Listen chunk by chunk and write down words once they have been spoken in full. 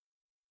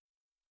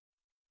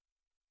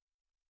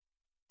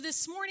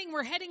This morning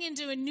we're heading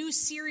into a new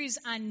series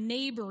on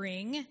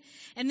neighboring,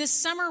 and this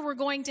summer we're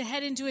going to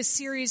head into a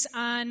series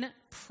on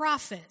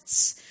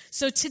prophets.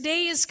 So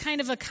today is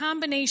kind of a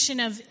combination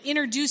of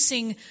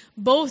introducing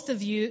both of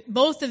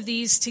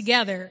these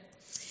together.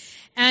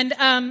 And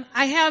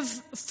I have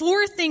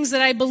four things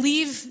that I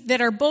believe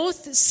that are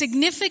both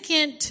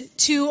significant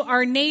to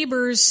our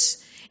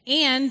neighbors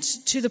and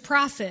to the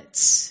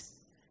prophets.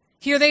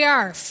 Here they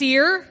are: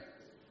 fear,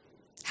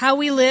 how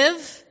we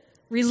live,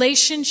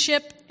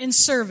 relationship, and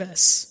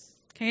service.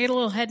 Can I get a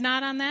little head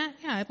nod on that?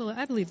 Yeah,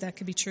 I believe that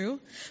could be true.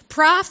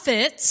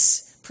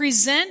 Prophets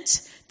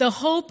present the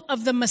hope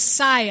of the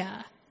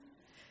Messiah,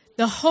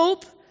 the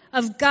hope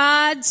of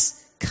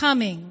God's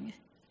coming.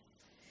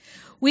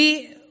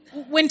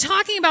 When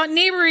talking about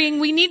neighboring,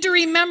 we need to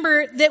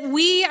remember that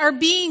we are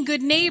being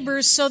good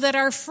neighbors so that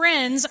our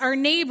friends, our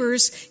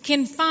neighbors,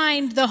 can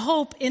find the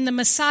hope in the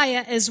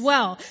Messiah as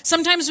well.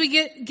 Sometimes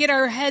we get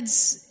our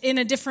heads in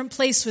a different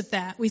place with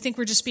that. We think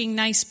we're just being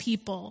nice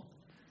people.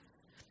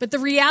 But the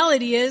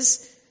reality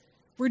is,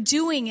 we're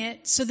doing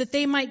it so that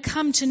they might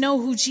come to know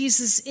who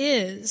Jesus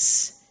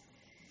is.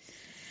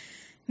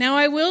 Now,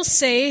 I will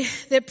say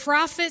that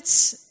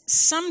prophets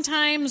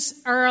sometimes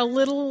are a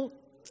little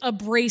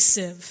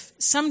abrasive,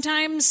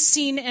 sometimes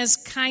seen as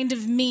kind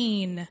of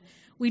mean.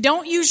 We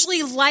don't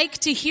usually like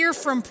to hear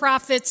from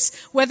prophets,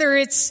 whether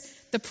it's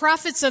the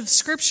prophets of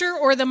Scripture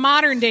or the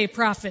modern day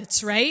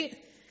prophets, right?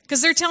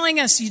 Because they're telling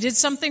us you did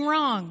something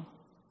wrong,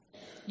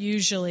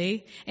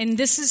 usually, and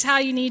this is how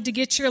you need to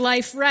get your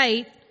life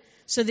right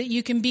so that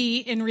you can be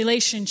in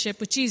relationship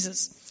with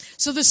Jesus.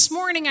 So this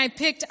morning I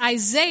picked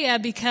Isaiah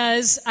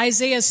because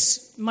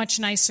Isaiah's much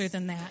nicer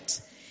than that.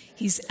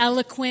 He's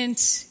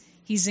eloquent,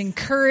 he's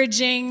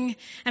encouraging,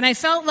 and I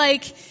felt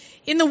like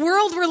in the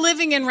world we're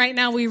living in right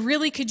now, we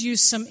really could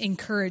use some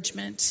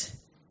encouragement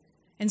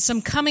and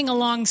some coming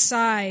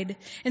alongside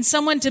and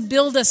someone to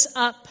build us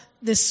up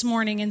this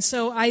morning. And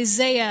so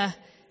Isaiah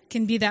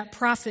can be that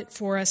prophet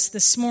for us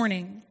this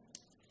morning.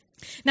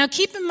 Now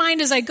keep in mind,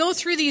 as I go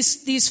through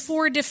these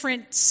four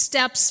different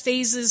steps,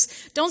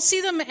 phases, don't see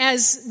them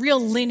as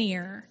real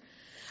linear.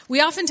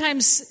 We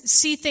oftentimes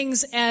see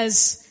things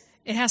as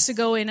it has to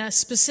go in a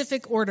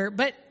specific order.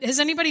 But has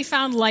anybody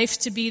found life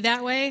to be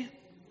that way?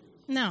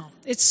 No,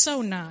 it's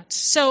so not.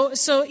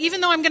 So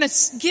even though I'm going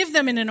to give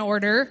them in an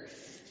order,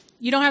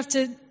 you don't have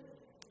to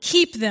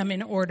keep them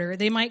in order.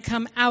 They might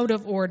come out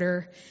of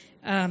order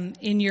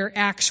in your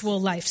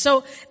actual life.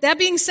 So that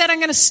being said, I'm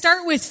going to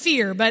start with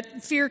fear,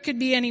 but fear could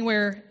be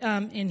anywhere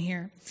in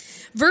here.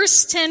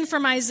 Verse 10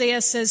 from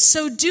Isaiah says,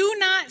 "So do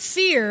not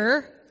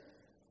fear,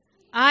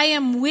 I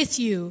am with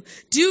you.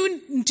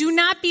 Do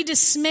not be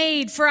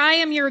dismayed, for I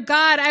am your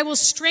God. I will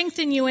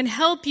strengthen you and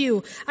help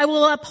you. I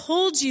will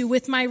uphold you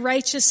with my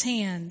righteous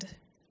hand."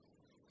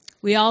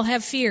 We all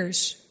have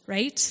fears,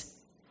 right?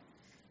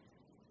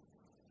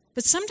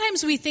 But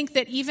sometimes we think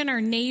that even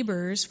our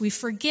neighbors, we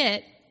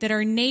forget that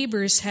our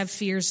neighbors have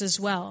fears as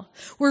well.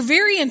 We're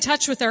very in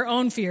touch with our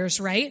own fears,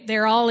 right?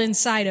 They're all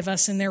inside of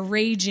us and they're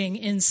raging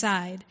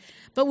inside.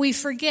 But we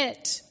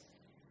forget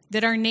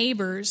that our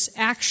neighbors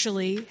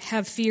actually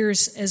have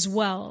fears as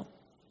well.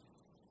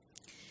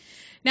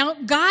 Now,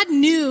 God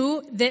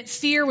knew that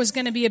fear was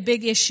going to be a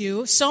big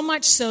issue, so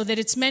much so that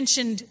it's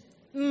mentioned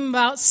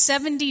about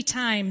 70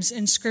 times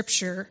in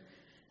Scripture,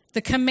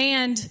 the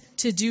command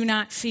to do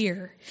not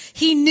fear.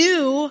 He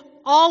knew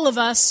all of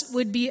us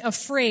would be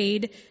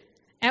afraid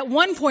at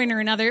one point or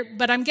another,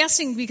 but I'm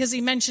guessing because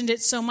he mentioned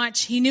it so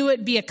much, he knew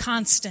it'd be a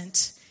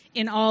constant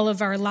in all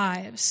of our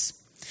lives.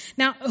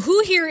 Now,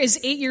 who here is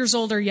 8 years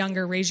old or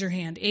younger? Raise your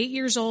hand. 8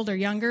 years old or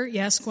younger?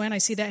 Yes, Gwen, I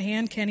see that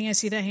hand. Kenny, I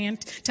see that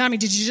hand. Tommy,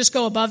 did you just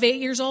go above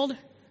 8 years old?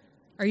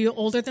 Are you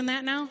older than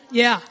that now?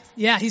 Yeah,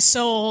 he's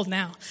so old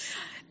now.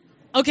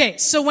 Okay,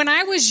 so when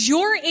I was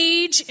your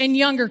age and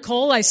younger,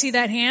 Cole, I see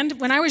that hand.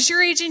 When I was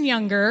your age and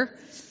younger,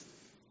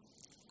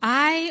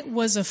 I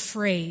was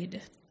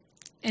afraid.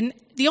 And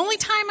the only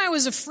time I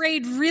was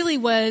afraid really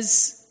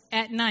was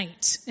at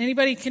night.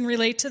 Anybody can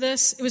relate to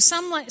this? It was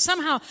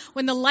somehow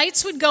when the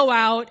lights would go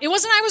out, it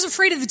wasn't I was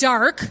afraid of the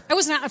dark. I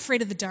was not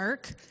afraid of the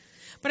dark.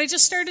 But I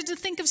just started to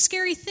think of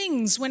scary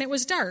things when it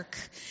was dark.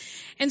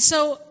 And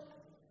so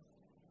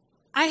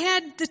I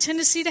had the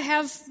tendency to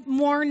have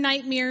more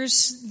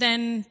nightmares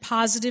than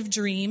positive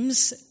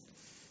dreams.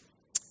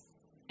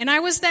 And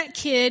I was that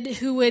kid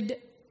who would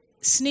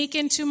sneak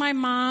into my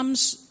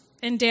mom's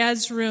and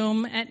dad's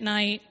room at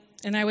night,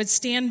 and I would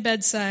stand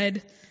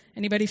bedside.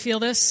 Anybody feel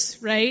this?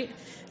 Right?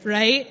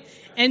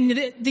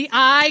 And the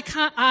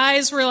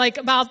eyes were like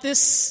about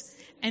this,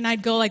 and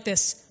I'd go like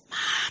this,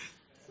 "Mom."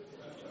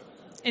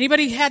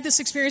 Anybody had this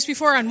experience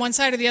before on one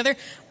side or the other?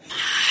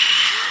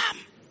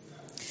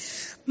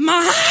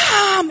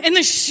 Mom! And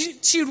then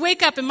she would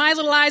wake up, and my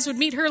little eyes would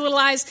meet her little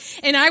eyes,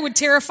 and I would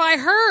terrify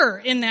her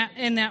in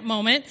that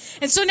moment.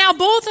 And so now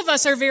both of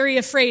us are very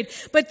afraid.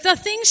 But the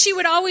thing she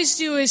would always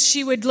do is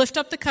she would lift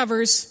up the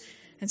covers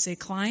and say,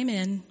 "Climb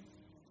in."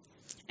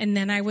 And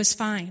then I was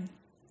fine.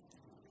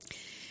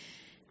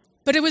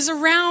 But it was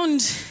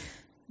around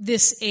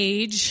this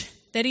age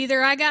that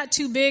either I got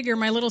too big or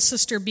my little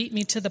sister beat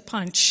me to the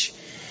punch.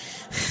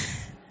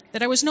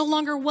 That I was no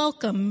longer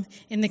welcome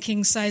in the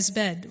king-size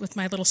bed with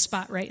my little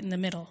spot right in the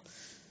middle.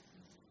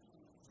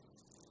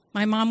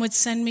 My mom would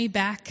send me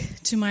back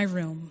to my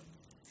room.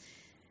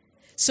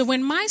 So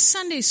when my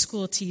Sunday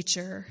school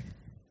teacher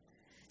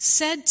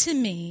said to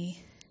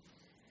me,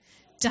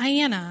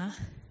 Diana,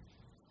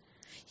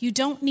 you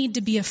don't need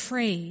to be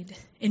afraid,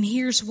 and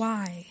here's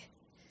why.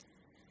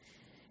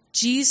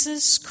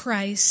 Jesus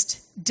Christ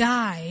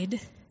died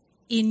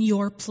in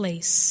your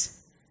place.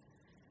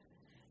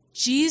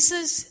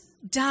 Jesus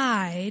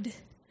died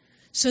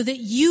so that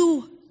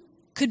you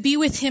could be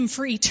with him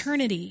for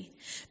eternity.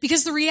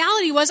 Because the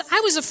reality was,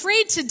 I was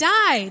afraid to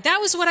die. That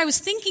was what I was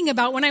thinking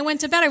about when I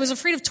went to bed. I was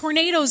afraid of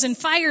tornadoes and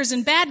fires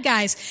and bad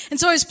guys. And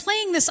so I was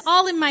playing this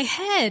all in my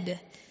head.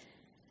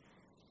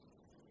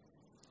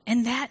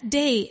 And that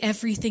day,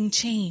 everything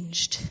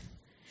changed.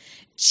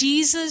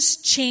 Jesus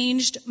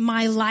changed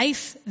my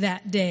life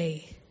that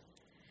day.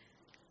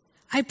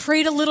 I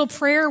prayed a little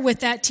prayer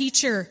with that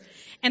teacher,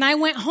 and I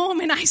went home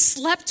and I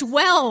slept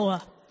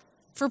well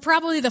for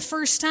probably the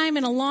first time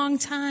in a long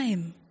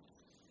time.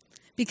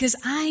 Because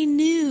I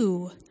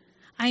knew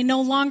I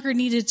no longer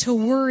needed to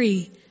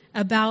worry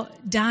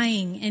about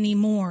dying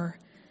anymore.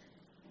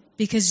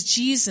 Because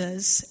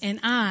Jesus and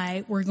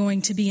I were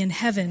going to be in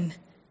heaven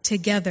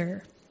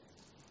together.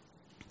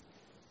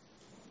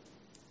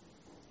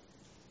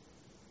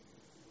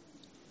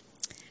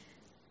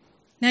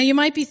 Now you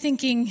might be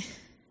thinking,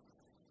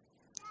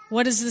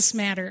 what does this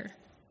matter?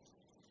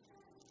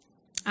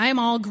 I'm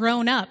all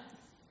grown up.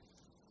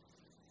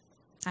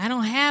 I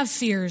don't have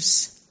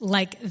fears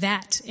like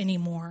that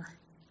anymore.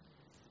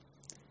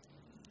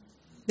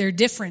 They're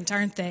different,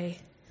 aren't they?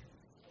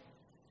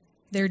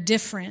 They're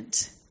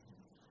different.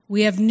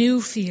 We have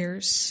new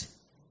fears.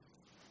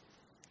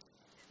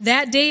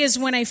 That day is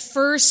when I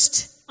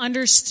first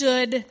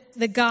understood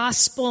the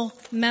gospel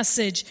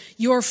message.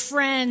 Your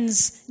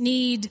friends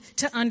need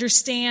to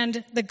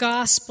understand the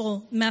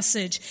gospel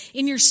message.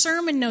 In your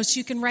sermon notes,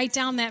 you can write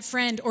down that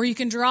friend, or you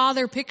can draw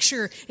their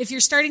picture. If you're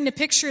starting to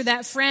picture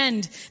that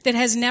friend that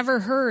has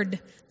never heard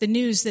the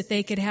news that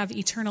they could have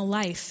eternal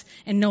life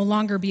and no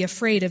longer be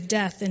afraid of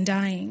death and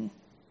dying.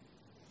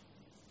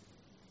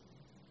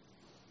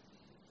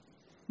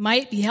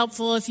 Might be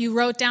helpful if you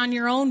wrote down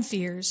your own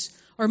fears,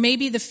 or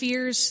maybe the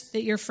fears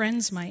that your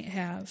friends might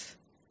have.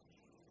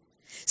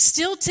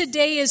 Still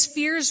today, as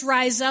fears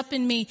rise up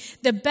in me,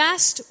 the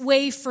best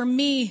way for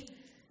me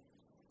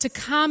to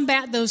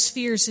combat those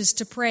fears is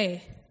to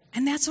pray.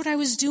 And that's what I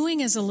was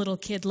doing as a little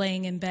kid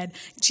laying in bed.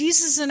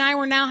 Jesus and I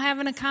were now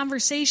having a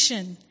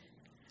conversation.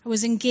 I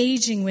was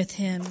engaging with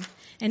him,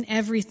 and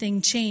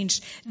everything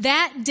changed.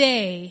 That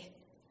day,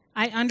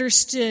 I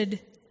understood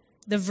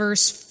the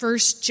verse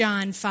 1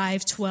 John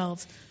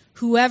 5:12.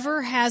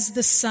 Whoever has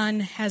the Son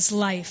has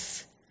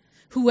life.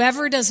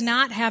 Whoever does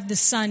not have the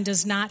Son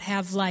does not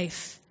have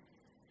life.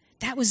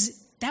 That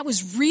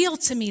was real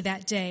to me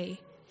that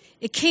day.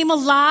 It came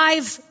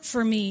alive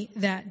for me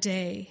that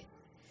day.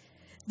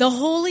 The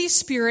Holy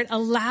Spirit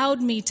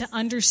allowed me to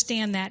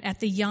understand that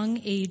at the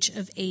young age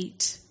of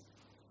 8.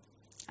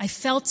 I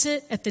felt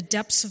it at the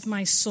depths of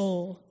my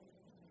soul.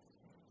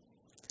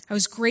 I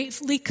was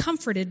gratefully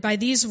comforted by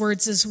these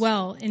words as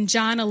well. In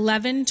John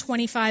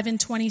 11:25 and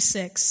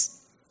 26,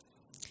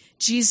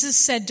 Jesus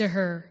said to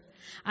her,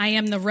 I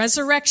am the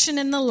resurrection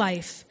and the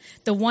life.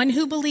 The one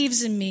who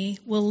believes in me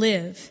will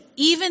live,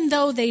 even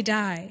though they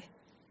die.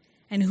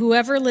 And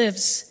whoever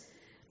lives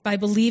by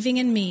believing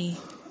in me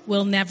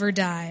will never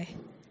die.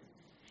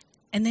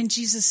 And then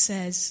Jesus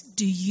says,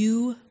 do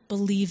you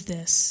believe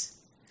this?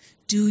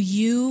 Do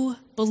you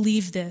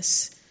believe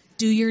this?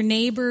 Do your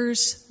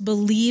neighbors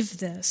believe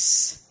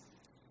this?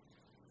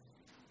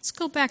 Let's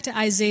go back to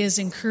Isaiah's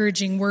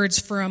encouraging words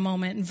for a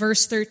moment in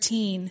verse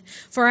 13.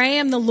 For I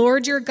am the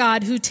Lord your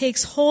God who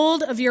takes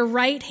hold of your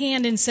right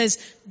hand and says,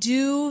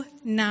 do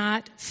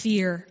not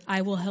fear,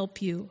 I will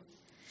help you.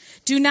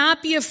 Do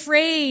not be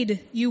afraid,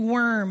 you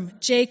worm,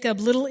 Jacob,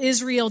 little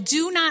Israel.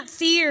 Do not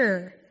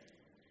fear,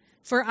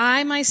 for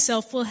I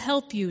myself will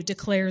help you,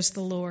 declares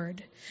the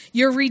Lord,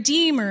 your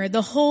Redeemer,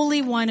 the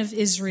Holy One of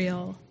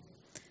Israel.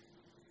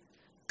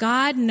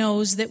 God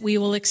knows that we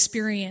will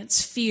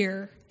experience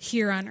fear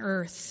here on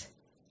earth.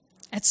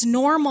 That's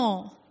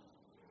normal.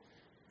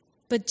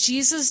 But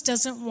Jesus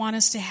doesn't want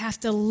us to have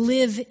to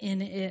live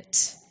in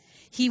it.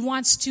 He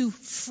wants to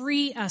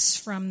free us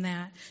from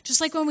that.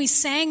 Just like when we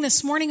sang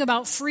this morning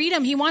about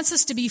freedom, he wants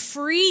us to be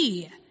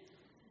free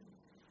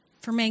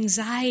from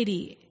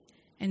anxiety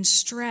and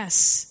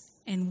stress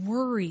and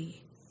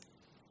worry.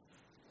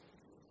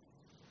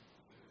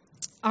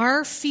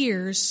 Our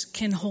fears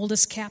can hold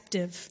us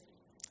captive.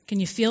 Can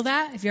you feel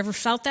that? Have you ever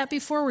felt that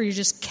before, where you're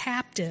just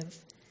captive?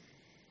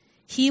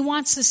 He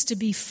wants us to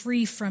be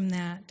free from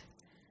that.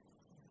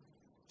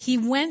 He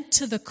went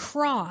to the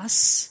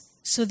cross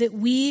so that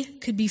we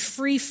could be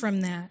free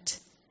from that.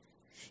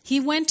 He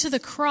went to the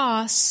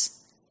cross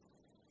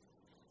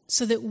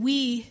so that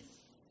we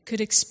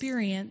could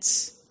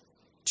experience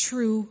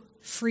true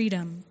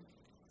freedom.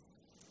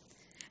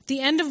 At the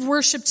end of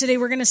worship today,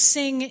 we're going to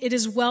sing, "It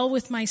Is Well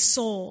With My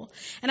Soul."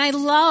 And I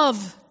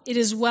love "It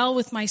Is Well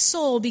With My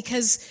Soul"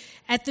 because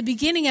at the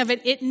beginning of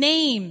it, it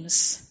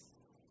names.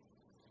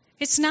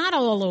 It's not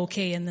all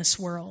okay in this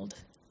world,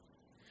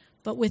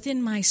 but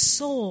within my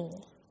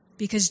soul,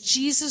 because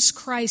Jesus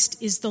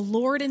Christ is the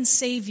Lord and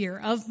Savior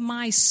of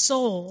my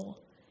soul,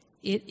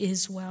 it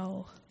is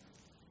well.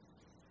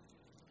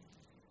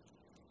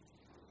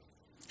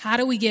 How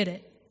do we get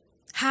it?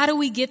 How do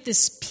we get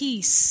this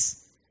peace,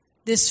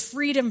 this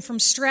freedom from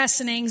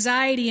stress and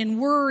anxiety and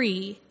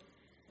worry?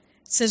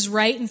 It says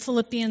right in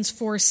Philippians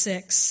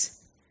 4:6,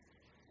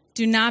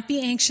 "Do not be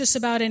anxious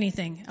about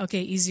anything."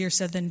 Okay, easier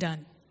said than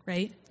done,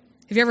 right?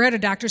 Have you ever had a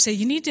doctor say,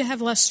 "You need to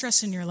have less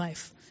stress in your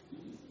life"?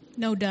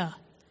 No duh,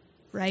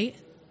 right?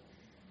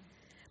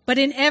 "But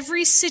in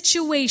every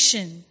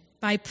situation,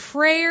 by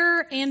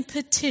prayer and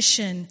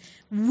petition,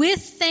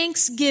 with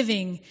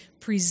thanksgiving,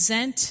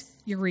 present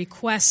your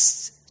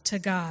requests to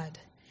God.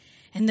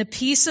 And the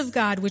peace of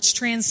God, which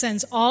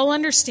transcends all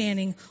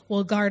understanding,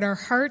 will guard our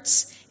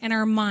hearts and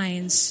our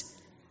minds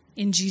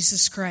in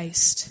Jesus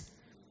Christ."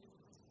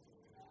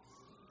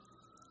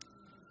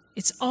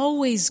 It's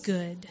always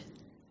good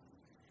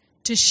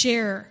to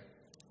share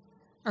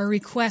our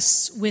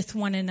requests with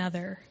one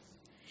another.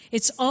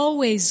 It's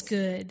always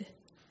good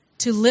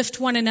to lift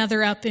one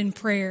another up in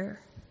prayer.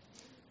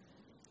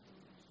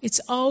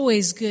 It's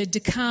always good to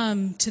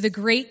come to the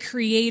great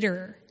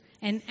Creator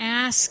and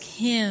ask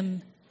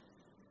Him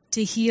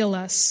to heal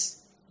us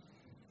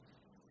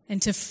and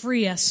to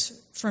free us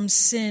from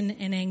sin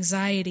and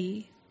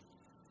anxiety.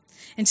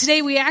 And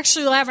today we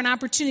actually will have an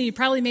opportunity. You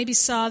probably maybe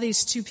saw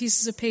these two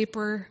pieces of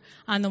paper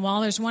on the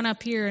wall. There's one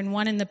up here and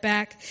one in the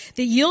back.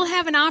 That you'll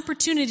have an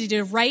opportunity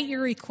to write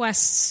your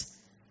requests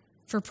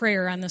for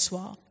prayer on this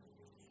wall.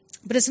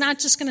 But it's not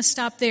just going to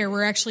stop there.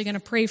 We're actually going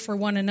to pray for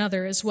one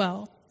another as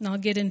well. And I'll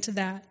get into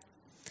that.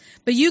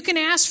 But you can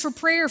ask for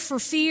prayer for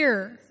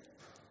fear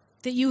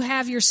that you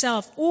have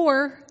yourself.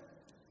 Or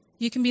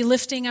you can be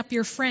lifting up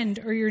your friend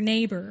or your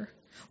neighbor.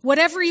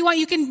 Whatever you want,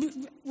 you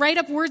can write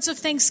up words of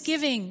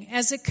thanksgiving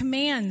as it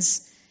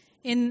commands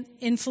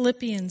in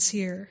Philippians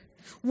here.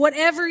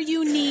 Whatever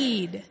you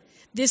need,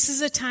 this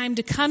is a time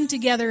to come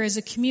together as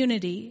a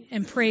community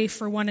and pray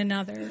for one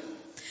another.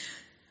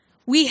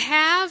 We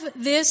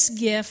have this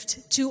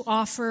gift to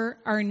offer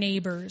our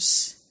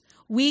neighbors.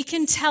 We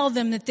can tell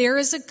them that there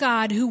is a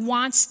God who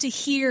wants to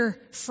hear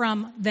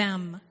from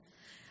them.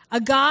 A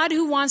God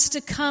who wants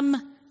to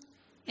come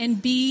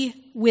and be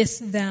with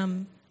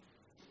them.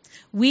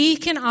 We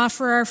can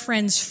offer our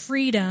friends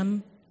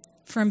freedom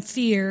from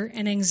fear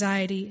and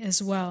anxiety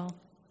as well.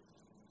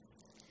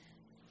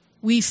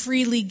 We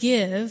freely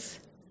give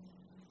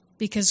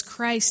because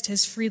Christ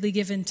has freely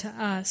given to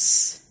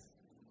us.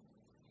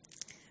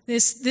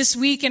 This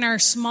week in our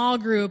small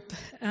group,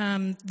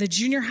 the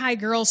junior high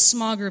girls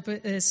small group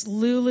is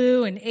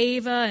Lulu and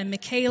Ava and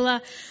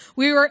Michaela.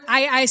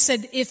 I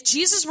said, if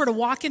Jesus were to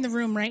walk in the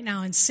room right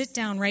now and sit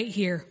down right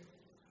here,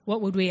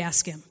 what would we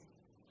ask Him?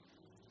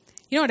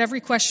 You know what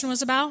every question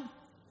was about?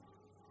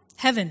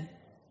 Heaven.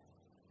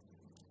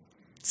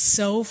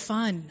 So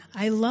fun.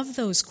 I love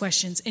those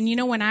questions. And you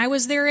know, when I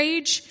was their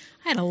age,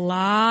 I had a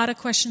lot of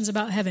questions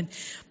about heaven.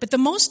 But the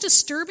most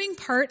disturbing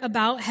part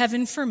about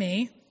heaven for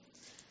me,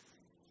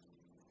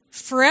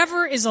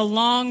 forever is a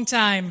long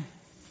time.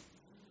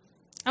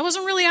 I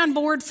wasn't really on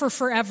board for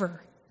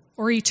forever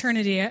or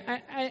eternity.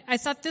 I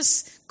thought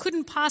this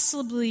couldn't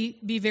possibly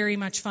be very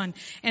much fun.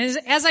 And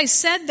as I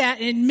said that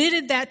and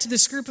admitted that to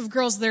this group of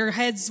girls, their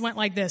heads went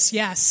like this.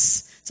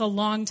 Yes, it's a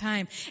long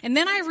time. And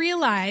then I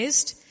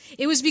realized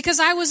it was because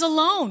I was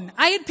alone.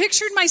 I had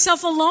pictured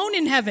myself alone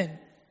in heaven.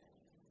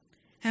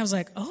 And I was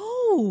like,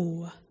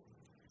 oh,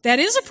 that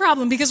is a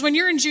problem, because when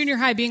you're in junior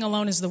high, being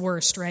alone is the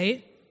worst,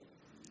 right?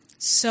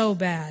 So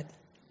bad.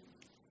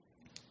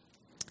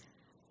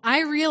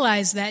 I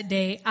realized that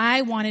day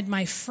I wanted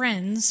my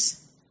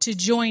friends to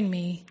join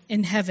me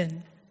in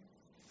heaven.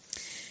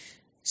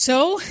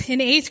 So in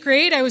 8th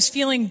grade, I was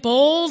feeling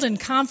bold and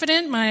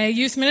confident. My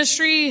youth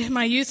ministry,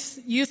 my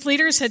youth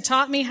leaders had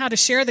taught me how to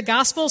share the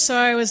gospel. So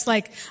I was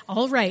like,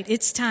 all right,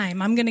 it's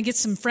time. I'm going to get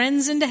some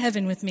friends into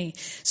heaven with me.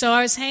 So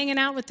I was hanging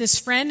out with this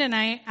friend, and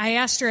I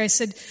asked her, I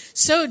said,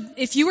 so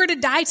if you were to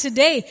die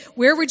today,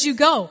 where would you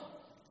go?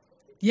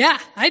 Yeah,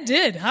 I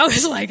did. I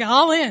was like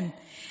all in.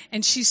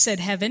 And she said,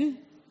 heaven.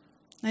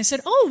 And I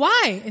said, oh,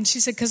 why? And she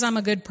said, because I'm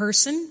a good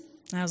person.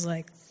 And I was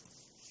like,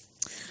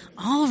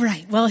 all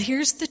right, well,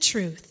 here's the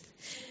truth.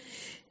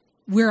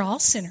 We're all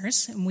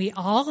sinners, and we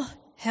all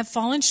have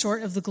fallen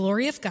short of the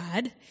glory of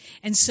God.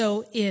 And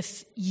so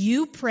if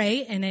you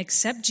pray and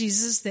accept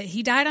Jesus, that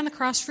He died on the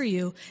cross for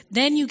you,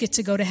 then you get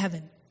to go to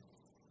heaven.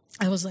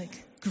 I was like,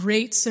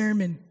 great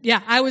sermon.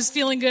 Yeah, I was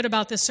feeling good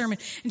about this sermon.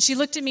 And she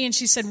looked at me and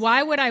she said,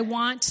 why would I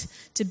want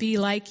to be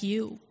like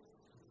you?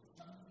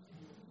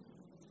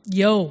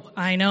 Yo,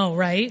 I know,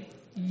 right?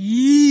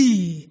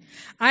 Yee.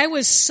 I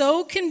was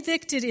so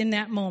convicted in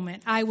that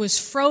moment. I was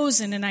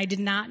frozen and I did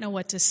not know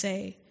what to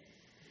say.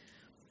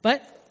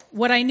 But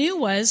what I knew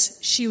was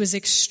she was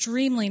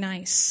extremely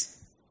nice.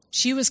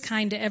 She was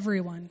kind to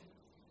everyone.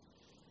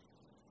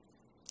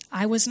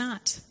 I was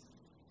not.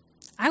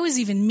 I was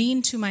even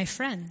mean to my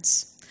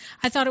friends.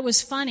 I thought it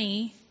was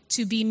funny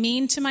to be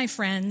mean to my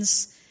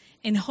friends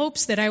in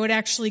hopes that I would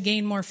actually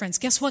gain more friends.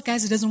 Guess what,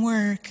 guys? It doesn't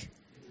work.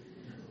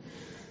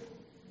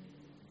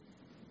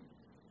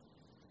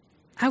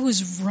 I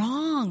was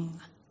wrong.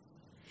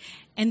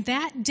 And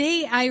that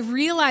day I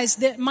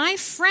realized that my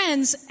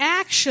friends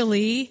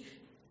actually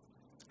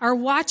are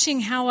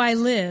watching how I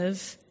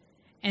live,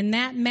 and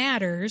that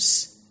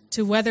matters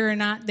to whether or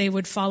not they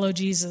would follow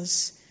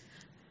Jesus.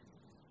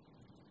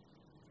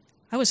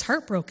 I was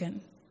heartbroken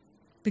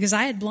because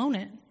I had blown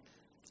it.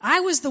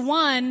 I was the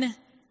one.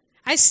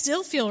 I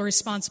still feel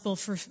responsible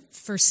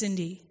for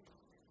Cindy.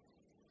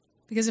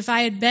 Because if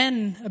I had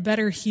been a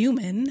better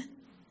human,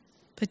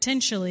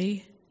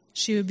 potentially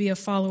she would be a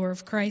follower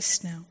of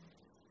Christ now.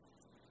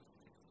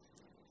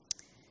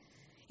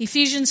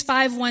 Ephesians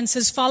 5:1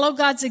 says, "Follow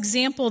God's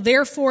example,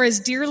 therefore, as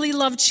dearly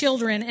loved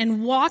children,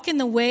 and walk in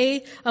the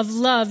way of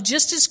love,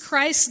 just as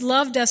Christ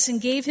loved us and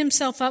gave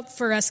himself up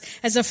for us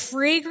as a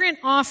fragrant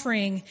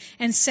offering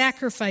and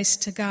sacrifice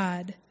to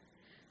God.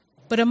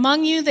 But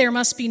among you there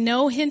must be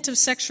no hint of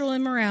sexual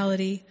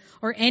immorality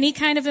or any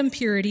kind of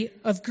impurity,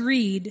 of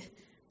greed,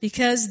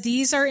 because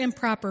these are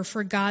improper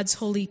for God's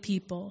holy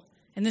people."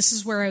 And this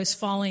is where I was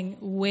falling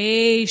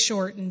way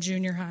short in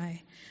junior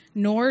high.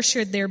 "Nor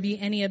should there be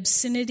any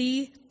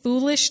obscenity,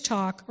 foolish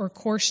talk, or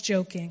coarse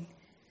joking,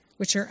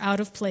 which are out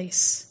of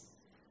place,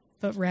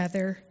 but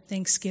rather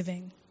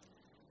thanksgiving."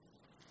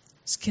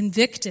 I was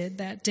convicted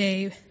that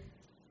day.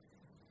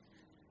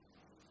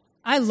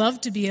 I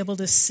love to be able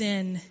to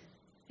sin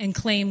and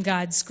claim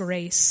God's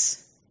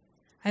grace.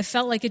 I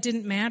felt like it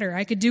didn't matter.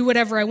 I could do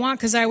whatever I want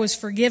because I was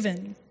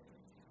forgiven.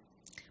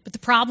 But the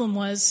problem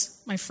was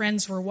my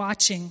friends were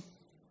watching,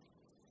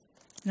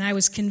 and I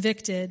was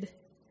convicted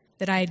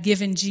that I had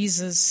given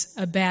Jesus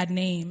a bad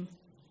name.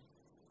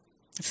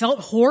 I felt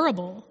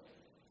horrible.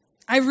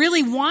 I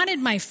really wanted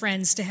my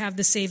friends to have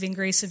the saving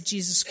grace of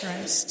Jesus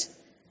Christ.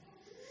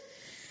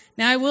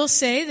 Now, I will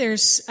say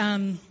there's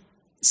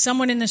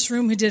someone in this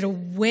room who did a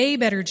way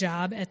better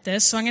job at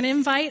this, so I'm going to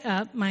invite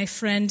up my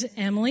friend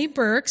Emily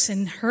Burks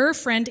and her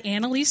friend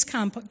Annalise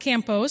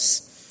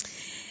Campos.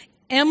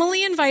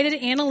 Emily invited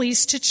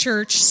Annalise to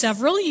church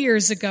several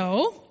years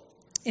ago,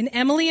 and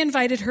Emily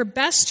invited her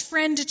best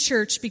friend to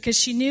church because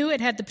she knew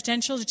it had the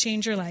potential to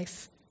change her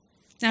life.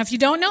 Now, if you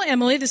don't know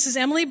Emily, this is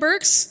Emily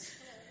Burks.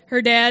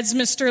 Her dad's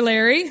Mr.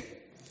 Larry,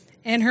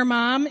 and her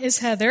mom is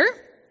Heather,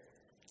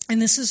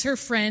 and this is her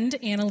friend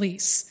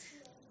Annalise.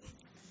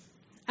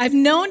 I've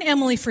known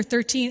Emily for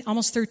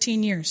almost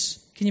 13 years.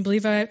 Can you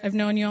believe I've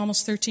known you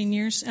almost 13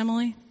 years,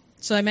 Emily?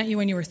 So I met you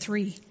when you were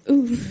 3.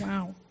 Ooh.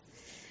 Wow.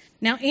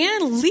 Now,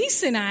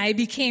 Annalise and I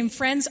became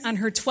friends on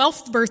her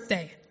 12th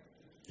birthday.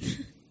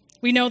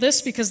 We know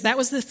this because that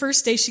was the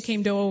first day she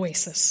came to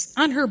Oasis.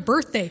 On her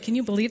birthday. Can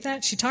you believe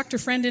that? She talked her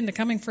friend into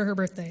coming for her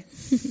birthday.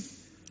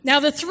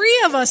 Now, the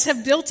three of us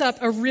have built up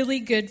a really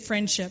good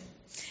friendship.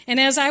 And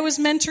as I was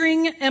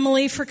mentoring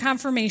Emily for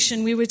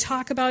confirmation, we would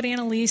talk about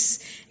Annalise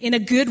in a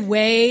good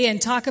way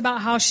and talk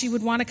about how she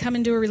would want to come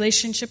into a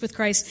relationship with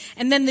Christ.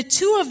 And then the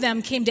two of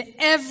them came to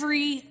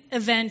every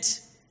event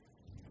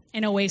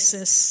in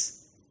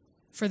Oasis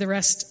for the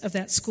rest of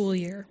that school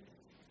year.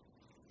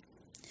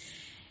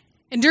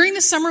 And during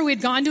the summer,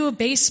 we'd gone to a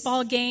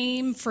baseball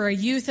game for a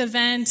youth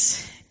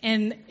event,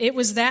 and it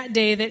was that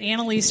day that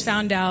Annalise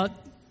found out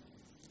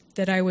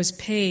that I was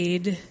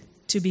paid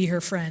to be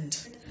her friend.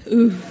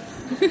 Ooh.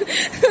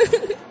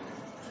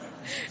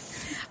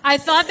 I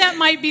thought that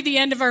might be the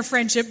end of our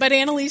friendship, but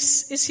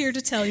Annalise is here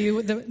to tell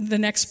you the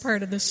next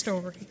part of the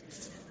story.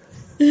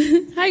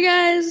 Hi,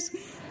 guys.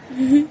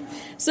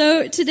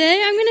 So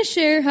today I'm going to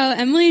share how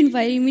Emily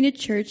inviting me to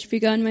church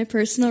began my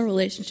personal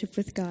relationship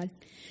with God.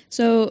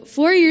 So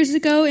 4 years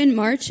ago, in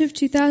March of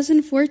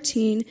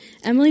 2014,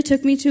 Emily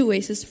took me to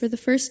Oasis for the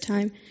first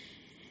time.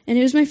 And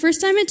it was my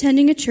first time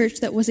attending a church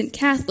that wasn't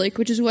Catholic,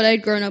 which is what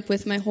I'd grown up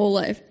with my whole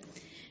life.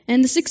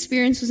 And this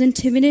experience was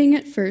intimidating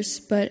at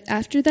first, but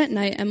after that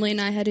night, Emily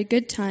and I had a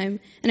good time,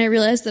 and I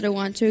realized that I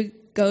wanted to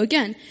go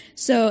again.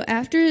 So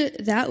after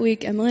that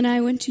week, Emily and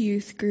I went to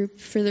youth group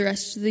for the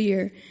rest of the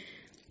year.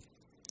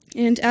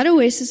 And at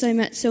Oasis, I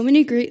met so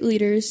many great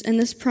leaders, and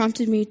this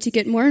prompted me to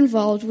get more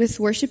involved with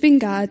worshiping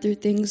God through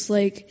things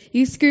like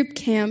youth group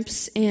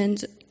camps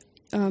and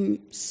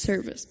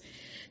service.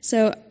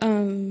 So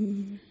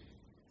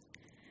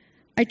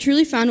I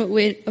truly found what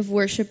way of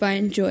worship I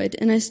enjoyed,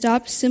 and I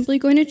stopped simply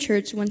going to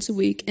church once a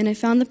week, and I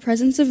found the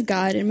presence of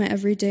God in my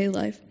everyday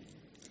life.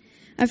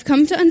 I've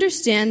come to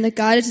understand that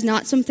God is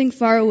not something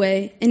far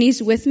away, and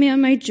He's with me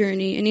on my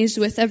journey, and He's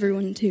with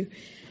everyone too.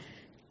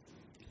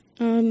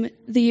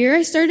 The year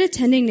I started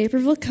attending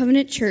Naperville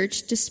Covenant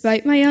Church,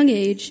 despite my young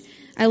age,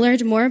 I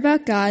learned more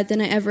about God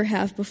than I ever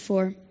have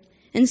before.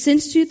 And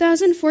since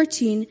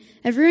 2014,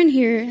 everyone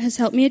here has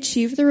helped me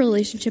achieve the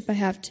relationship I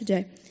have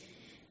today.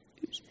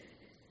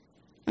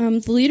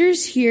 The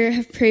leaders here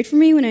have prayed for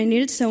me when I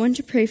needed someone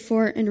to pray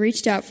for and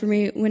reached out for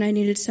me when I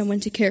needed someone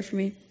to care for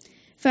me.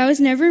 If I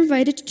was never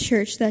invited to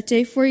church that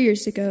day 4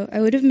 years ago,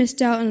 I would have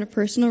missed out on a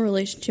personal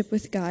relationship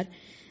with God.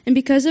 And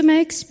because of my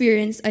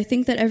experience, I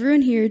think that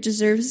everyone here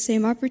deserves the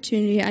same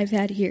opportunity I've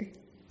had here.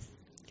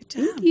 Good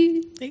job. Thank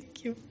you.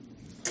 Thank you.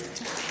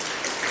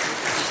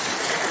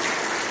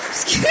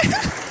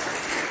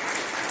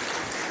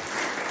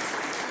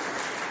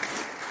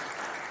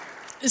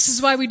 This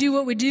is why we do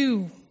what we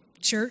do,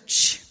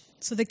 church,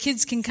 so the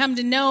kids can come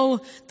to know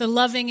the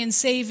loving and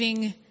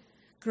saving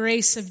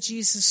grace of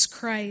Jesus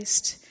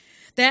Christ.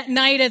 That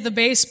night at the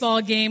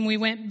baseball game, we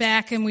went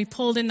back and we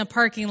pulled in the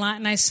parking lot,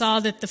 and I saw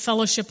that the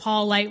fellowship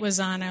hall light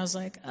was on. I was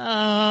like,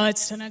 oh,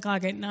 it's 10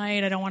 o'clock at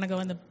night. I don't want to go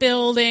in the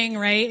building,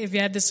 right? If you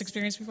had this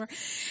experience before.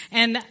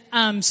 And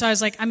so I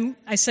was like,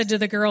 I said to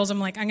the girls, I'm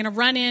going to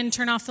run in,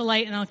 turn off the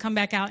light, and I'll come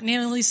back out. And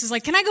Annalise is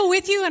like, can I go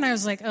with you? And I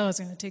was like, oh, it's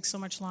going to take so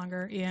much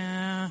longer.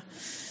 Yeah.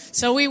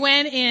 So we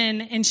went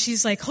in, and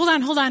she's like, hold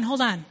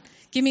on.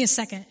 Give me a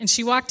second. And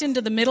she walked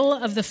into the middle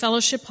of the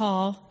fellowship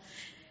hall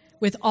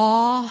with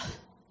awe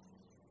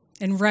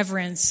and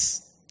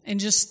reverence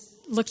and just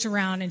looked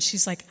around, and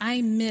she's like,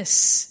 I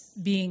miss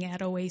being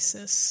at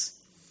Oasis.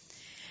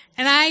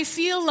 And I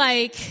feel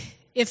like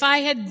if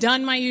I had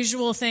done my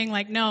usual thing,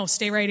 like, no,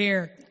 stay right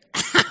here.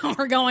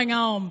 We're going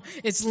home.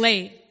 It's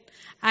late.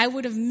 I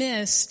would have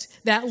missed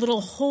that little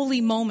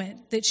holy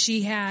moment that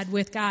she had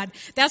with God.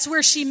 That's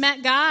where she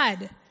met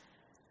God.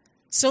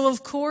 So,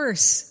 of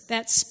course,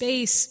 that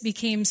space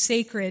became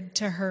sacred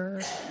to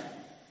her.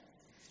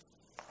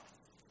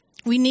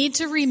 We need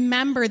to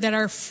remember that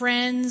our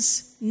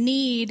friends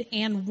need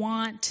and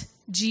want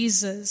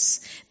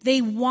Jesus.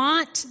 They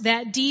want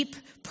that deep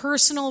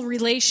personal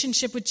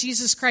relationship with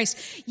Jesus Christ.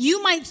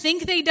 You might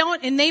think they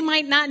don't, and they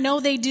might not know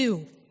they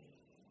do.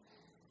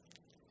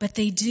 But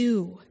they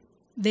do.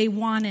 They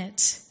want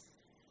it.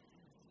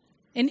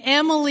 And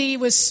Emily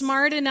was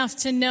smart enough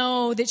to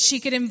know that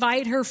she could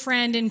invite her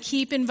friend and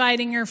keep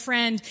inviting her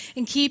friend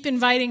and keep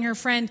inviting her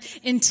friend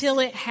until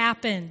it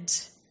happened.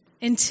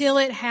 Until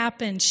it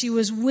happened, she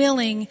was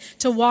willing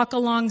to walk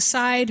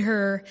alongside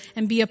her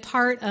and be a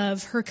part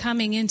of her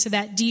coming into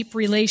that deep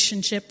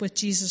relationship with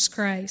Jesus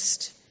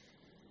Christ.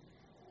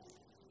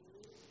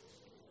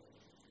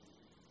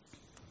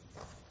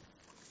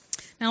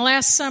 Now,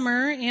 last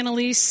summer,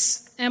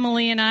 Annalise,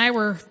 Emily, and I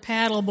were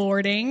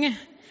paddleboarding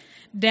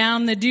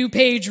down the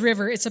DuPage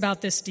River. It's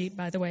about this deep,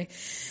 by the way.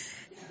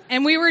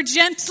 And we were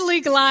gently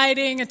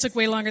gliding. It took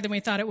way longer than we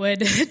thought it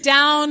would.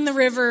 Down the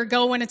river,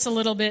 go when it's a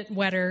little bit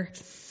wetter.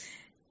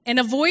 And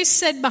a voice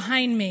said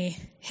behind me,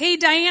 hey,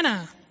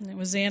 Diana. And it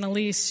was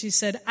Annalise. She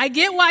said, I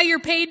get why you're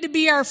paid to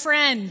be our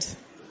friend.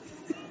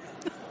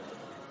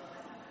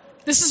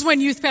 This is when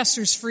youth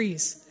pastors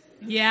freeze.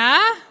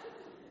 Yeah?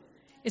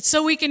 It's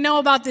so we can know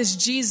about this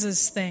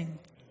Jesus thing.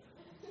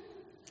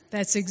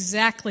 That's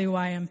exactly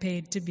why I'm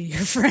paid to be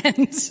your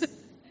friend.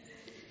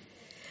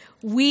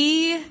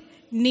 We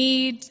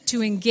need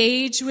to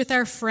engage with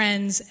our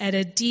friends at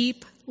a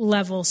deep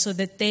level so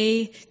that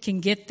they can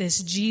get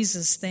this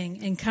Jesus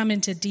thing and come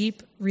into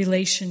deep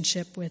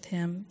relationship with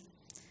Him.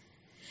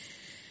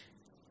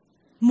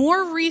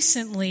 More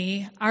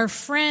recently, our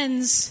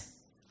friends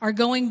are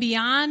going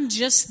beyond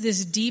just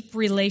this deep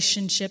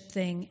relationship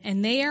thing,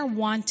 and they are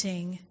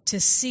wanting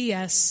to see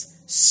us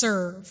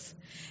serve.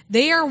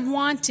 They are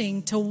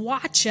wanting to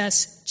watch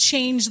us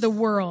change the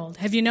world.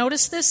 Have you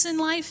noticed this in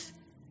life?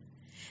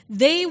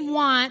 They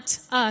want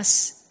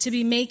us to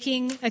be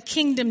making a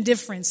kingdom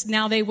difference.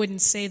 Now, they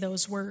wouldn't say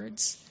those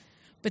words,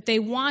 but they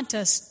want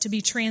us to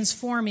be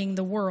transforming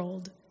the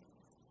world.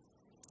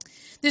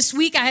 This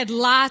week, I had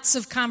lots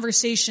of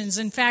conversations.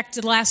 In fact,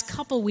 the last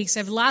couple weeks,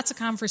 I have lots of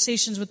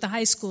conversations with the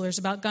high schoolers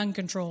about gun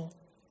control.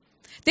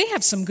 They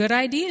have some good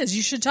ideas.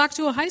 You should talk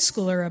to a high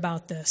schooler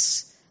about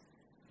this.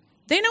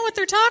 They know what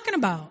they're talking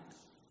about.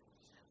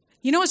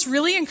 You know what's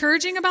really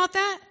encouraging about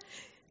that?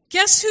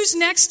 Guess who's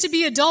next to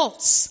be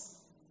adults?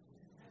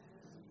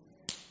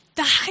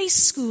 The high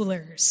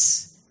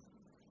schoolers.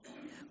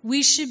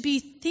 We should be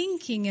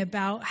thinking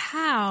about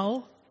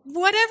how,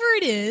 whatever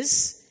it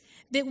is,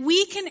 that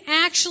we can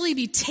actually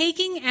be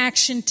taking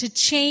action to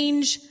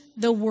change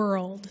the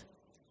world.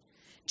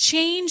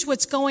 Change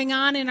what's going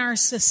on in our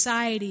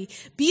society.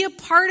 Be a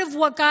part of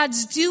what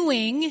God's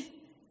doing,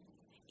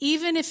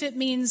 even if it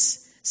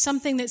means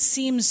something that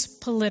seems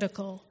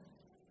political.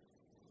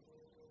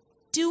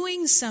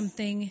 Doing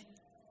something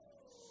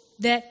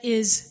that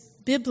is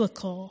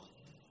biblical,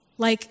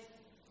 like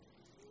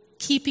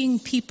keeping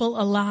people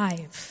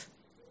alive,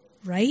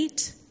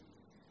 right?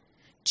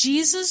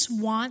 Jesus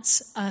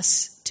wants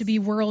us to be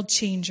world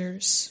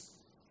changers.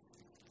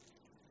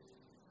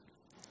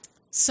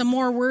 Some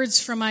more words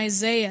from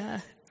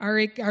Isaiah,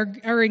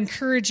 our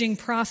encouraging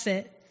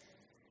prophet,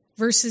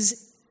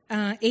 verses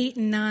 8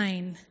 and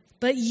 9.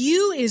 But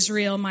you,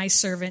 Israel, my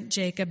servant,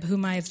 Jacob,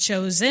 whom I have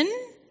chosen.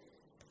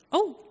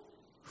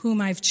 Whom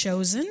I've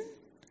chosen.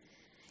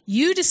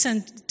 You,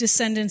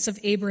 descendants of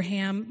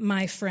Abraham,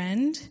 my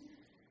friend.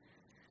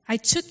 I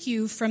took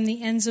you from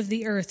the ends of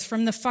the earth,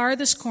 from the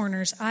farthest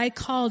corners. I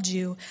called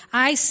you.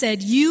 I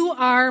said, you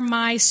are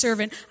my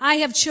servant. I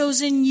have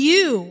chosen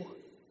you.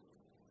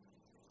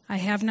 I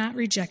have not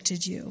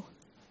rejected you.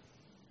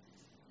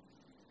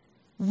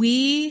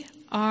 We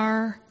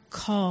are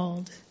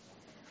called.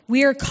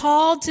 We are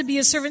called to be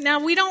a servant.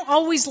 Now, we don't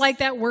always like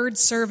that word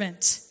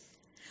servant.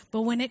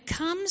 But when it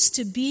comes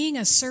to being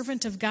a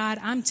servant of God,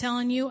 I'm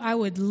telling you, I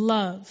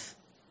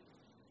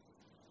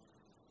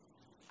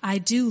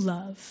do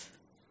love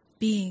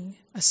being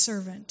a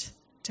servant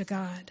to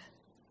God.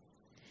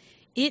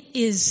 It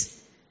is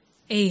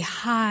a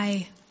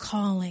high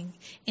calling,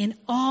 and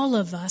all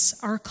of us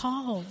are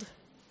called.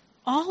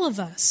 All of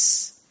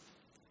us.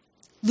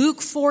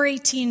 Luke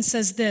 4:18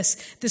 says this,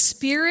 "The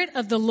Spirit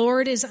of the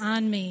Lord is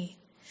on me,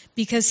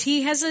 because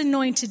he has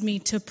anointed me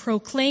to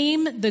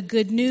proclaim the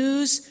good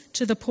news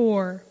to the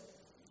poor.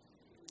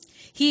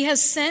 He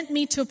has sent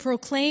me to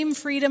proclaim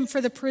freedom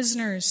for the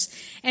prisoners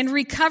and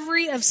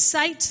recovery of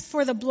sight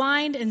for the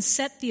blind and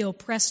set the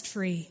oppressed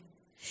free."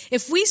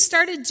 If we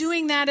started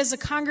doing that as a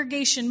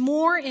congregation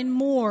more and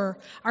more,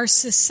 our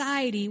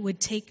society would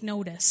take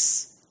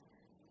notice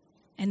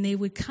and they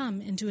would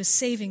come into a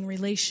saving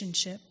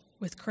relationship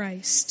with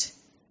Christ.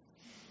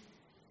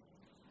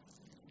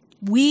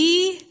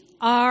 We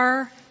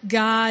are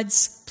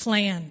God's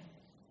plan.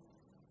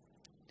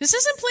 This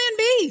isn't plan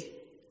B.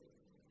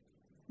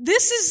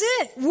 This is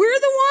it. We're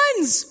the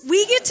ones.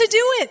 We get to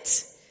do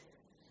it.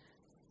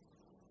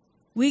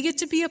 We get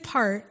to be a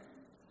part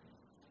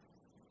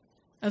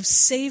of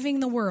saving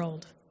the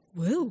world.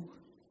 Woo.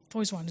 I've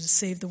always wanted to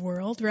save the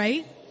world,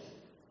 right?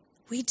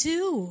 We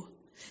do.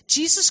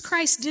 Jesus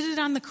Christ did it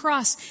on the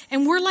cross,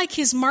 and we're like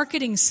his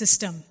marketing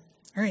system.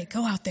 All right,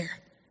 go out there.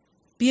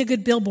 Be a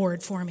good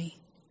billboard for me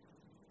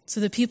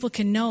so that people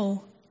can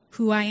know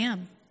who I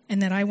am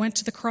and that I went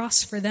to the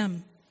cross for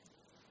them.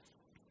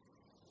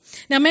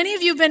 Now, many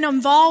of you have been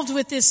involved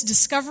with this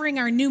discovering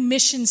our new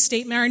mission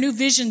statement, our new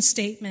vision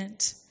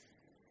statement.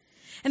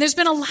 And there's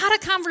been a lot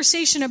of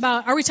conversation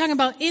about, are we talking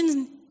about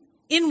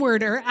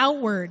inward or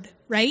outward,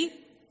 right?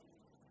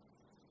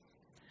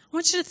 I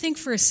want you to think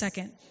for a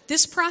second.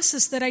 This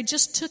process that I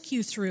just took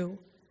you through,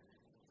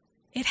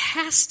 it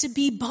has to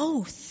be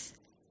both.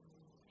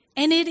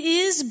 And it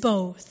is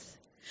both.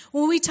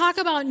 When we talk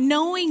about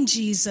knowing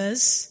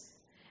Jesus,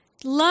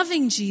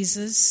 loving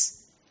Jesus,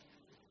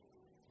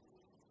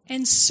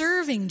 and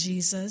serving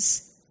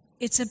Jesus,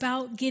 it's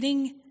about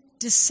getting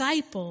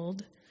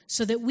discipled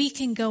so that we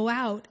can go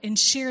out and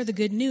share the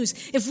good news.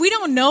 If we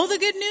don't know the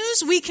good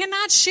news, we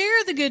cannot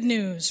share the good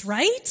news,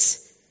 right?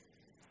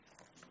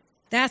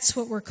 That's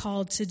what we're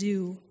called to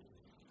do.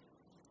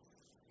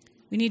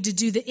 We need to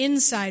do the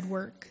inside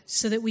work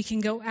so that we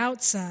can go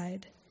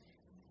outside,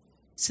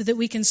 so that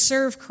we can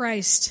serve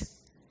Christ,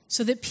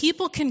 so that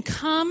people can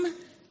come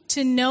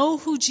to know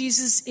who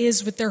Jesus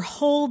is with their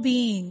whole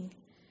being,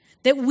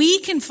 that we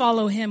can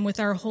follow him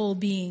with our whole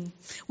being.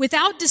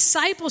 Without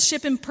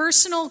discipleship and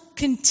personal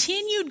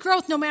continued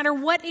growth, no matter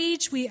what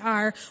age we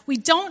are, we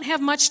don't have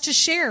much to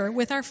share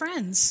with our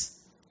friends.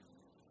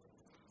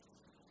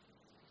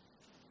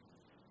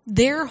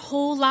 Their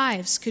whole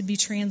lives could be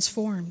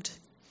transformed.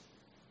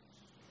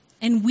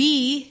 And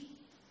we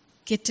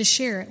get to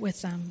share it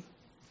with them.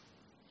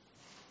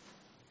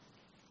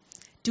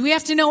 Do we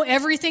have to know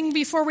everything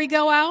before we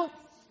go out?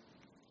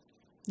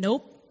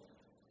 Nope.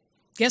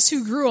 Guess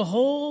who grew a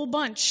whole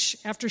bunch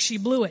after she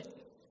blew it?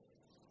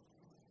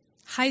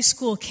 High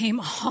school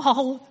came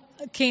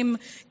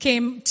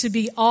to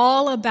be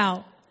all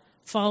about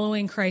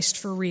following Christ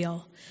for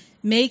real,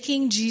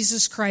 making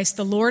Jesus Christ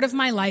the Lord of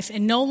my life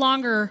and no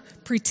longer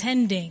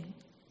pretending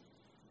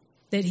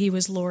that he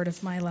was Lord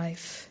of my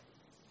life.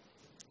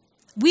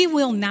 We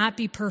will not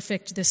be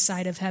perfect this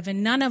side of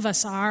heaven. None of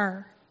us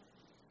are.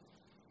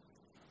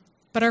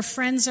 But our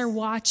friends are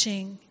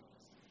watching,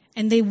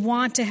 and they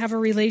want to have a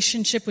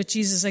relationship with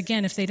Jesus.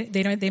 Again, if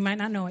they might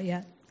not know it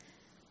yet.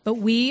 But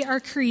we are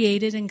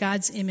created in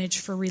God's image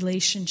for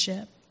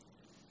relationship.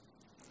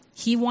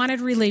 He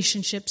wanted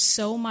relationship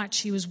so much,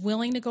 he was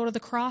willing to go to the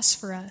cross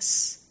for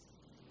us.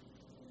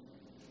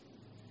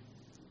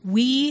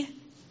 We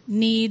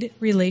need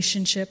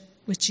relationship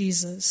with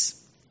Jesus.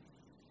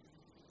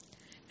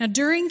 Now,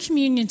 during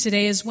communion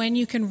today is when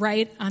you can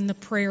write on the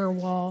prayer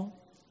wall.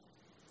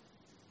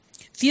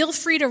 Feel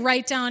free to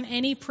write down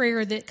any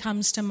prayer that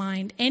comes to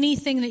mind,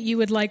 anything that you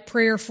would like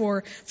prayer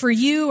for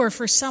you or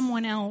for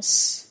someone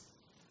else.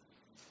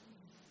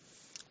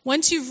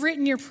 Once you've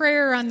written your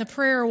prayer on the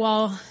prayer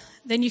wall,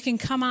 then you can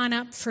come on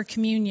up for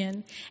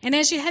communion. And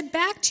as you head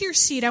back to your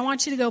seat, I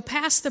want you to go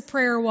past the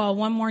prayer wall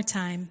one more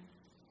time.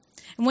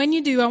 And when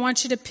you do, I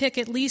want you to pick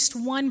at least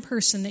one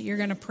person that you're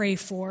going to pray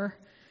for.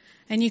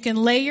 And you can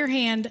lay your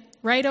hand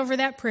right over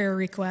that prayer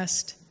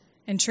request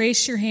and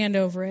trace your hand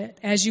over it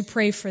as you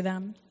pray for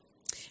them.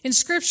 In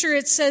Scripture,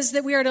 it says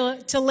that we are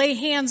to lay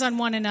hands on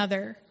one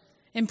another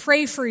and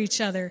pray for each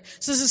other.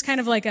 So this is kind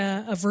of like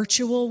a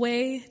virtual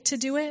way to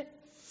do it.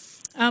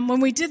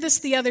 When we did this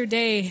the other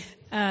day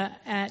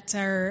at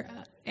our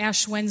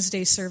Ash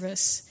Wednesday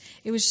service,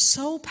 it was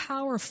so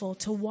powerful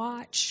to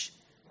watch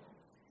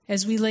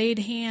as we laid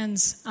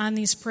hands on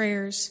these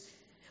prayers,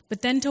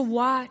 but then to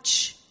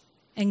watch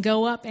and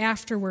go up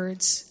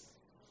afterwards.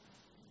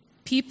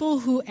 people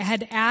who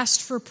had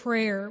asked for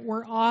prayer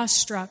were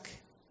awestruck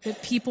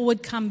that people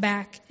would come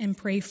back and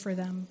pray for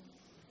them.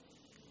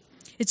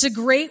 It's a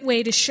great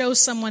way to show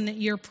someone that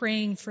you're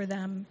praying for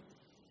them.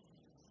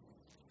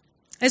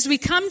 As we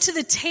come to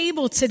the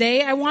table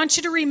today, I want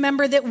you to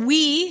remember that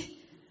we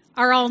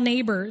are all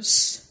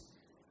neighbors.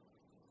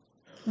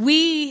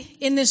 We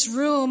in this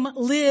room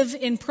live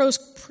in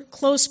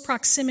close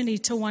proximity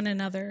to one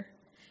another.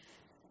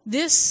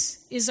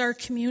 This is our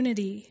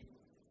community.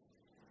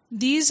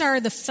 These are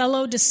the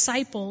fellow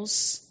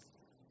disciples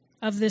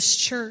of this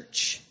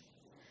church.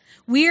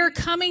 We are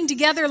coming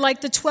together like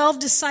the 12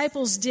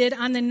 disciples did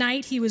on the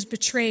night he was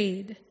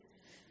betrayed.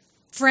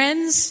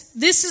 Friends,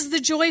 this is the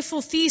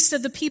joyful feast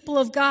of the people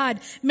of God.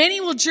 Many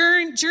will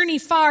journey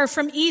far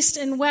from east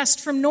and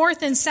west, from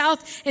north and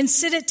south, and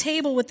sit at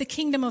table with the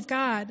kingdom of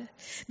God.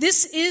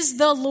 This is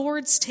the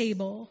Lord's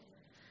table.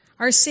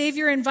 Our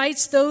Savior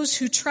invites those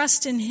who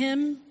trust in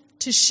him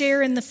to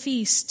share in the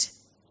feast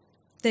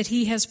that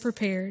he has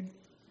prepared.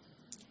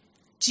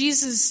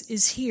 Jesus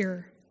is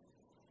here.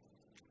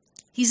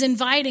 He's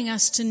inviting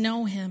us to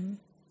know him.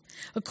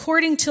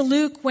 According to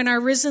Luke, when our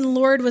risen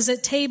Lord was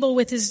at table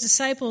with his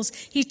disciples,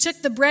 he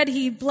took the bread,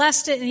 he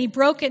blessed it, and he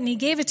broke it, and he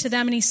gave it to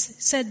them, and he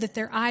said that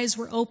their eyes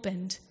were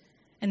opened,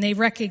 and they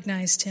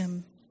recognized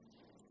him.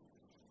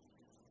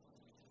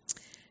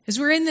 As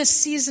we're in this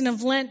season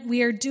of Lent,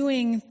 we are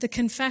doing the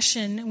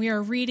confession, and we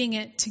are reading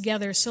it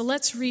together. So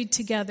let's read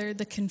together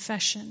the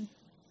confession.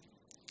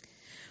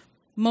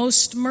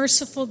 Most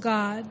merciful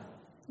God,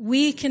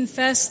 we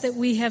confess that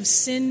we have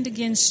sinned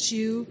against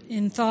you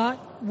in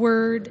thought,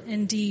 word,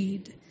 and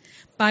deed,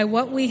 by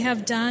what we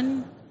have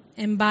done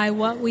and by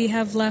what we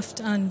have left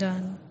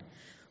undone.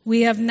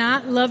 We have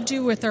not loved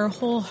you with our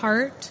whole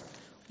heart.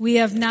 We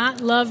have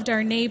not loved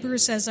our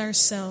neighbors as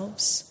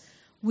ourselves.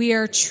 We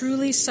are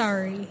truly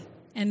sorry,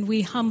 and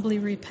we humbly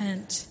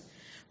repent.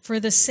 For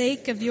the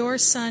sake of your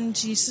Son,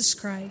 Jesus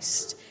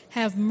Christ,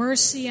 have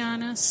mercy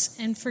on us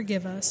and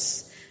forgive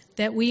us,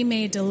 that we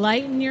may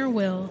delight in your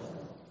will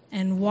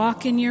and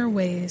walk in your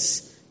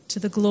ways to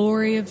the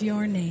glory of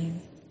your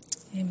name.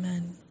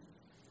 Amen.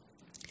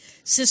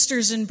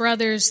 Sisters and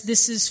brothers,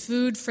 this is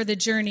food for the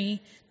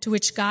journey to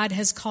which God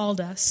has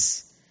called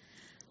us.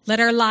 Let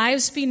our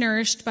lives be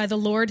nourished by the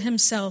Lord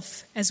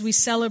himself as we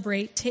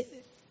celebrate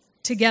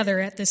together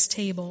at this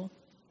table.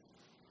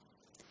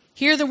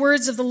 Hear the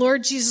words of the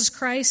Lord Jesus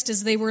Christ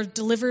as they were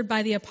delivered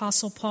by the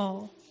Apostle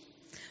Paul.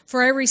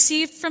 For I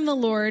received from the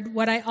Lord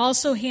what I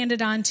also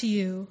handed on to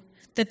you,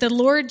 that the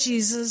Lord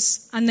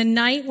Jesus, on the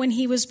night when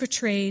he was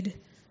betrayed,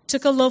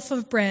 took a loaf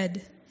of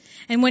bread,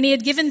 and when he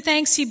had given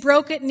thanks, he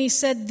broke it, and he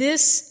said,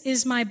 "This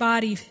is my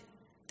body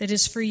that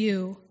is for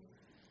you.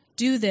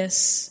 Do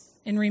this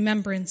in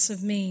remembrance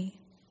of me."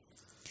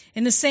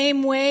 In the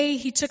same way,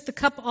 he took the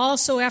cup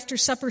also after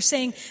supper,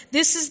 saying,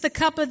 "This is the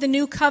cup of the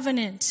new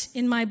covenant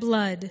in my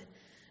blood.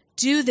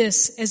 Do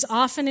this as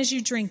often as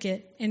you drink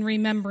it in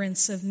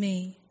remembrance of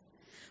me.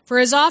 For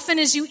as often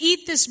as you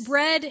eat this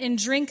bread and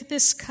drink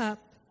this cup,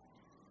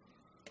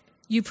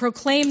 you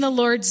proclaim the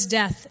Lord's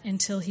death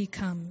until he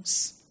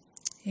comes."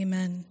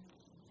 Amen.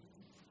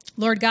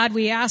 Lord God,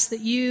 we ask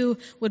that you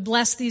would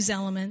bless these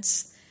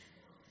elements,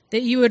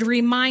 that you would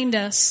remind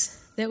us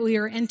that we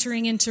are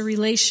entering into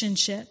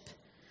relationship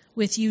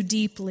with you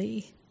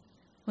deeply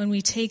when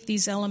we take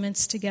these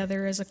elements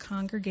together as a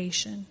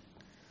congregation.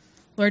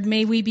 Lord,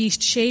 may we be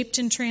shaped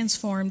and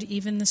transformed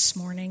even this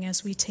morning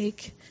as we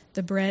take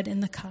the bread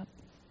and the cup.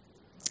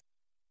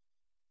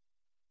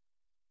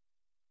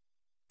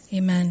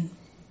 Amen.